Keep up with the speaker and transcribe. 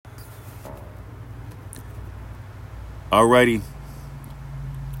Alrighty,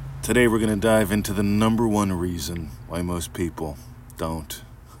 today we're going to dive into the number one reason why most people don't.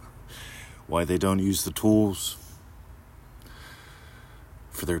 Why they don't use the tools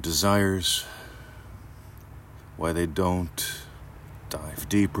for their desires. Why they don't dive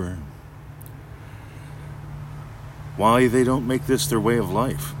deeper. Why they don't make this their way of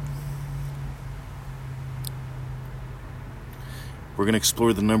life. We're going to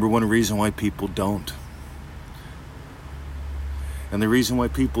explore the number one reason why people don't. And the reason why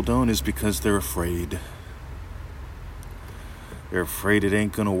people don't is because they're afraid. They're afraid it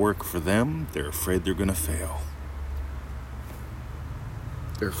ain't going to work for them. They're afraid they're going to fail.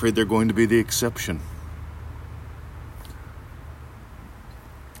 They're afraid they're going to be the exception.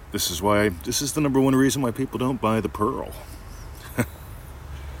 This is the number one reason why people don't buy the pearl.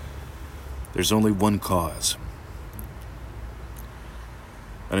 There's only one cause.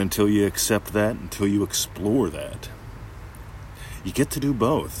 And until you accept that, until you explore that, you get to do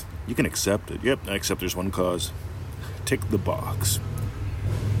both. You can accept it. Yep, I accept there's one cause. Tick the box.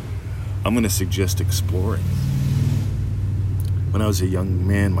 I'm going to suggest exploring. When I was a young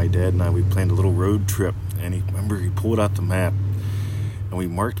man, my dad and we planned a little road trip. And he pulled out the map. And we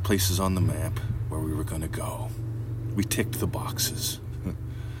marked places on the map where we were going to go. We ticked the boxes.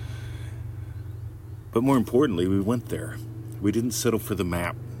 But more importantly, we went there. We didn't settle for the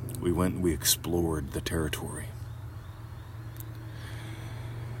map. We went and we explored the territory.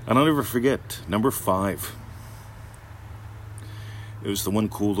 And I'll never forget, number 5. It was the one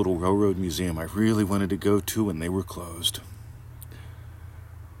cool little railroad museum I really wanted to go to, and they were closed.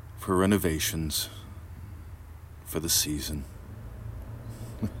 For renovations. For the season.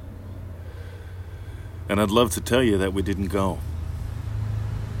 And I'd love to tell you that we didn't go.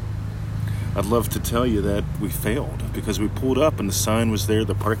 I'd love to tell you that we failed because we pulled up and the sign was there,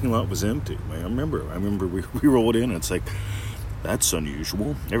 the parking lot was empty. I remember we rolled in and it's like, that's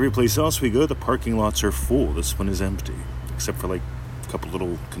unusual. Every place else we go, the parking lots are full. This one is empty, except for like a couple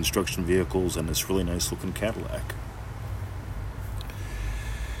little construction vehicles and this really nice looking Cadillac.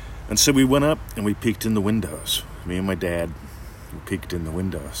 And so we went up and we peeked in the windows. Me and my dad, we peeked in the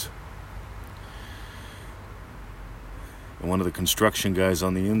windows. And one of the construction guys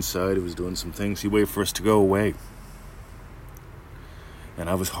on the inside who was doing some things, he waited for us to go away. And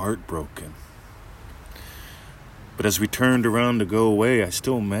I was heartbroken. But as we turned around to go away, I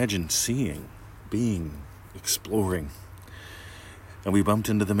still imagined seeing, being, exploring. And we bumped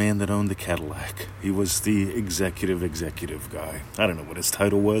into the man that owned the Cadillac. He was the executive guy. I don't know what his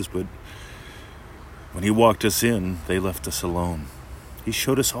title was, but when he walked us in, they left us alone. He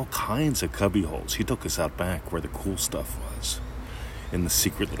showed us all kinds of cubby holes. He took us out back where the cool stuff was, in the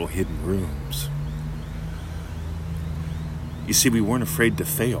secret little hidden rooms. You see, we weren't afraid to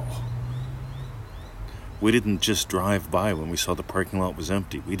fail. We didn't just drive by when we saw the parking lot was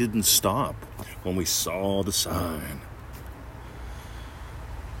empty. We didn't stop when we saw the sign.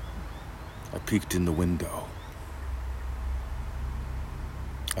 I peeked in the window.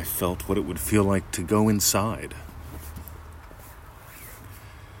 I felt what it would feel like to go inside.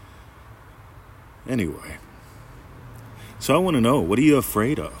 Anyway, so I want to know, what are you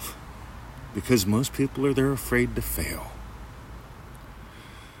afraid of? Because most people they're afraid to fail.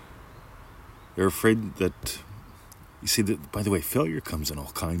 They're afraid that, you see, that, by the way, failure comes in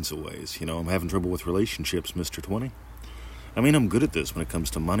all kinds of ways. You know, I'm having trouble with relationships, Mr. 20. I mean, I'm good at this when it comes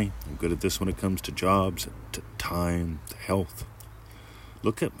to money. I'm good at this when it comes to jobs, to time, to health.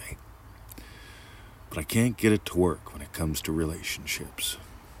 Look at me. But I can't get it to work when it comes to relationships.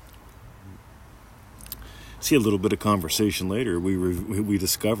 See, a little bit of conversation later, we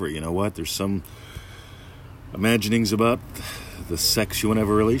discover, you know what, there's some imaginings about the sex you want to have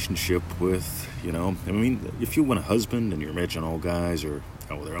a relationship with, you know. I mean, if you want a husband and you're imagining all guys are,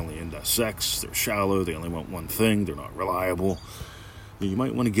 they're only into sex, they're shallow, they only want one thing, they're not reliable, you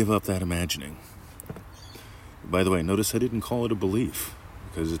might want to give up that imagining. By the way, notice I didn't call it a belief,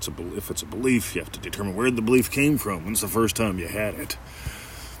 because if it's a belief, you have to determine where the belief came from. When's the first time you had it?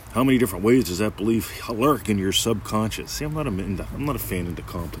 How many different ways does that belief lurk in your subconscious? See, I'm not a fan into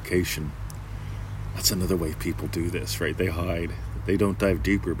complication. That's another way people do this, right? They hide. They don't dive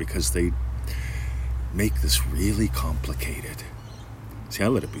deeper because they make this really complicated. See, I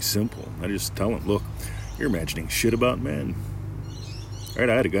let it be simple. I just tell them, look, you're imagining shit about men. All right,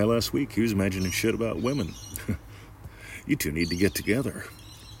 I had a guy last week. He was imagining shit about women. You two need to get together.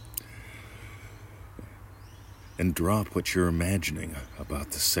 And drop what you're imagining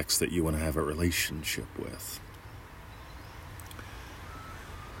about the sex that you want to have a relationship with.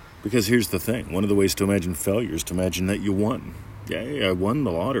 Because here's the thing. One of the ways to imagine failure is to imagine that you won. Yeah, I won the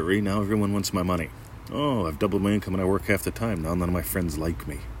lottery. Now everyone wants my money. Oh, I've doubled my income and I work half the time. Now none of my friends like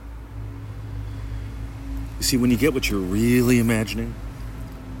me. You see, when you get what you're really imagining,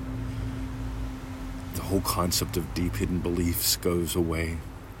 the whole concept of deep hidden beliefs goes away.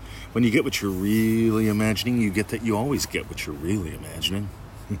 When you get what you're really imagining, you get that you always get what you're really imagining.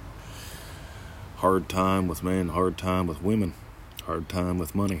 Hard time with men, hard time with women, hard time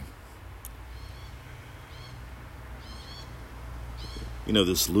with money. You know,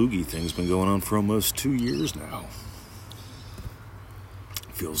 this loogie thing's been going on for almost 2 years now.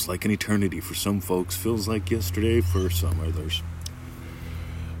 Feels like an eternity for some folks, feels like yesterday for some others.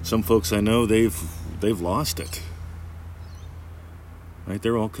 Some folks I know, they've lost it. Right?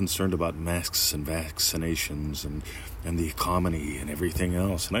 They're all concerned about masks and vaccinations and the economy and everything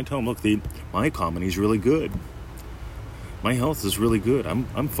else. And I tell them, look, my economy is really good. My health is really good.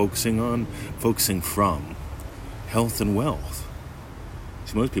 I'm focusing from health and wealth.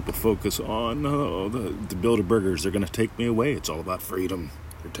 See, most people focus on the Bilderbergers. They're going to take me away. It's all about freedom.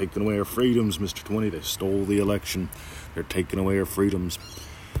 They're taking away our freedoms, Mr. 20. They stole the election. They're taking away our freedoms.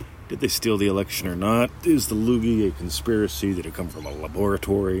 Did they steal the election or not? Is the loogie a conspiracy? Did it come from a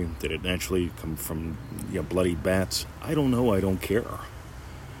laboratory? Did it naturally come from bloody bats? I don't know. I don't care.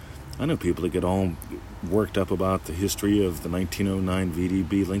 I know people that get all worked up about the history of the 1909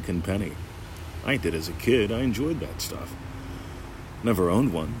 VDB Lincoln penny. I did as a kid. I enjoyed that stuff. Never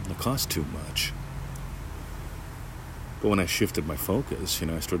owned one. It cost too much. But when I shifted my focus,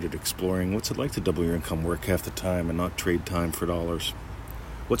 I started exploring what's it like to double your income, work half the time, and not trade time for dollars.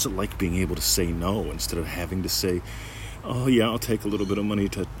 What's it like being able to say no instead of having to say, oh yeah, I'll take a little bit of money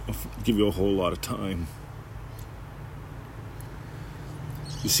to give you a whole lot of time.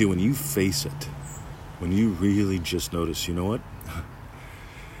 You see, when you face it, when you really just notice, you know what?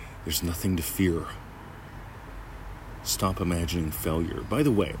 There's nothing to fear. Stop imagining failure. By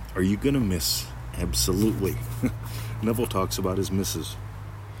the way, are you going to miss? Absolutely. Neville talks about his misses,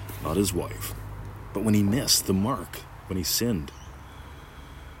 not his wife. But when he missed the mark, when he sinned,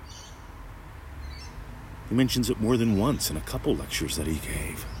 he mentions it more than once in a couple lectures that he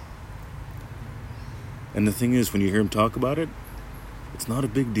gave. And the thing is, when you hear him talk about it, it's not a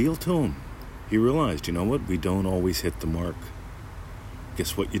big deal to him. He realized, you know what? We don't always hit the mark.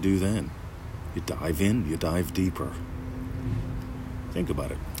 Guess what you do then? You dive in, you dive deeper. Think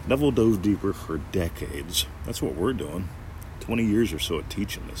about it. Neville dove deeper for decades. That's what we're doing. 20 years or so of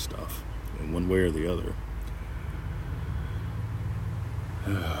teaching this stuff, in one way or the other.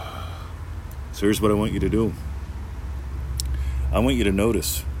 So here's what I want you to do. I want you to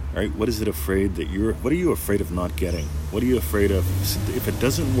notice, right? What is it afraid that what are you afraid of not getting? What are you afraid of if it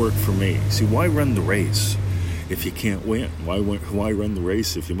doesn't work for me? See, why run the race if you can't win? Why run the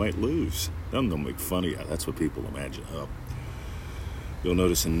race if you might lose? Then they'll make fun of you. That's what people imagine. You'll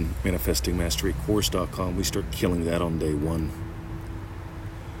notice in ManifestingMasteryCourse.com, we start killing that on day one.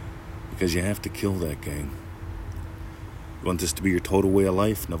 Because you have to kill that gang. You want this to be your total way of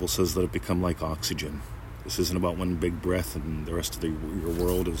life? Neville says let it become like oxygen. This isn't about one big breath and the rest of your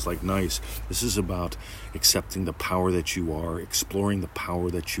world is like nice. This is about accepting the power that you are, exploring the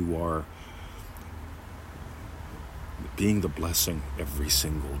power that you are, being the blessing every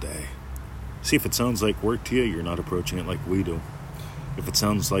single day. See, if it sounds like work to you, you're not approaching it like we do. If it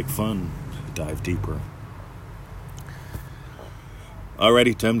sounds like fun, dive deeper.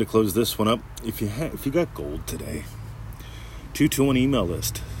 Alrighty, time to close this one up. If you got gold today, 221 email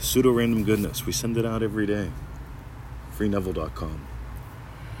list, pseudo random goodness. We send it out every day. FreeNeville.com.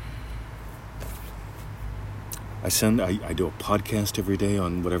 I do a podcast every day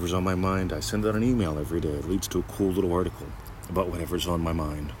on whatever's on my mind. I send out an email every day. It leads to a cool little article about whatever's on my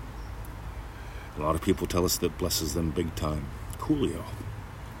mind. A lot of people tell us that blesses them big time. Coolio.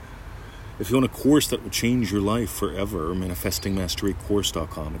 If you want a course that will change your life forever,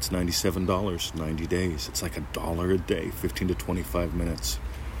 ManifestingMasteryCourse.com. It's $97, 90 days. It's like $1 a day, 15 to 25 minutes.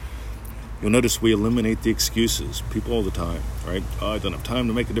 You'll notice we eliminate the excuses. People all the time, right? I don't have time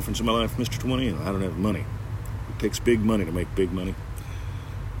to make a difference in my life, Mr. 20, and I don't have money. It takes big money to make big money.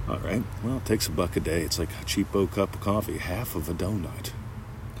 All right, well, it takes $1 a day. It's like a cheapo cup of coffee, half of a donut.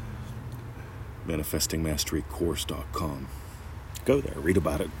 ManifestingMasteryCourse.com. Go there, read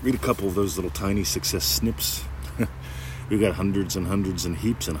about it. Read a couple of those little tiny success snips. We've got hundreds and hundreds and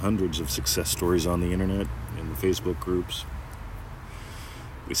heaps and hundreds of success stories on the internet, in the Facebook groups.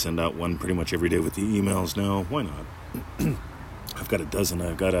 We send out one pretty much every day with the emails now. Why not? I've got a dozen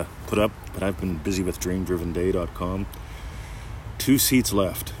I've got to put up, but I've been busy with DreamDrivenDay.com. 2 seats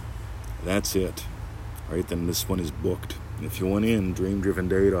left. That's it. All right, then this one is booked. If you want in,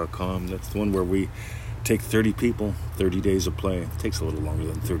 DreamDrivenDay.com. That's the one where we Take 30 people, 30 days of play. It takes a little longer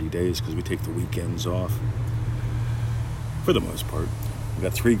than 30 days because we take the weekends off. For the most part. We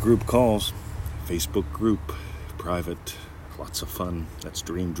got 3 group calls. Facebook group, private, lots of fun. That's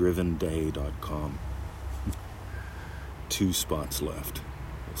dreamdrivenday.com. 2 spots left.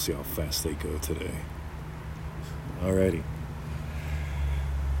 We'll see how fast they go today. Alrighty.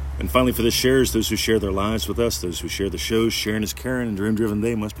 And finally, for the sharers, those who share their lives with us, those who share the shows, sharing is caring, and Dream Driven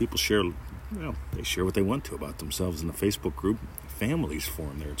Day, most people share, well, they share what they want to about themselves in the Facebook group. Families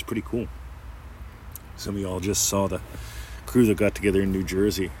form there. It's pretty cool. Some of y'all just saw the crew that got together in New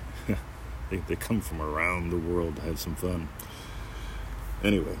Jersey. They come from around the world to have some fun.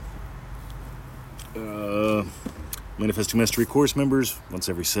 Anyway, Manifesting Mastery course members, once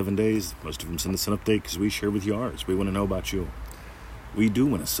every 7 days, most of them send us an update because we share with you ours. We want to know about you. We do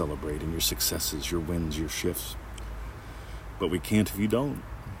want to celebrate in your successes, your wins, your shifts. But we can't if you don't.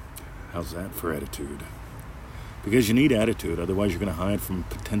 How's that for attitude? Because you need attitude, otherwise you're going to hide from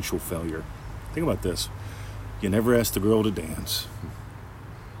potential failure. Think about this. You never ask the girl to dance.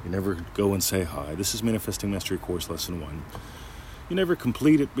 You never go and say hi. This is Manifesting Mastery Course Lesson 1. You never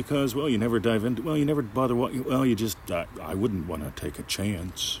complete it because, well, you never dive into, well, you never bother, well, you just, I wouldn't want to take a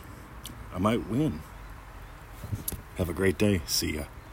chance. I might win. Have a great day. See ya.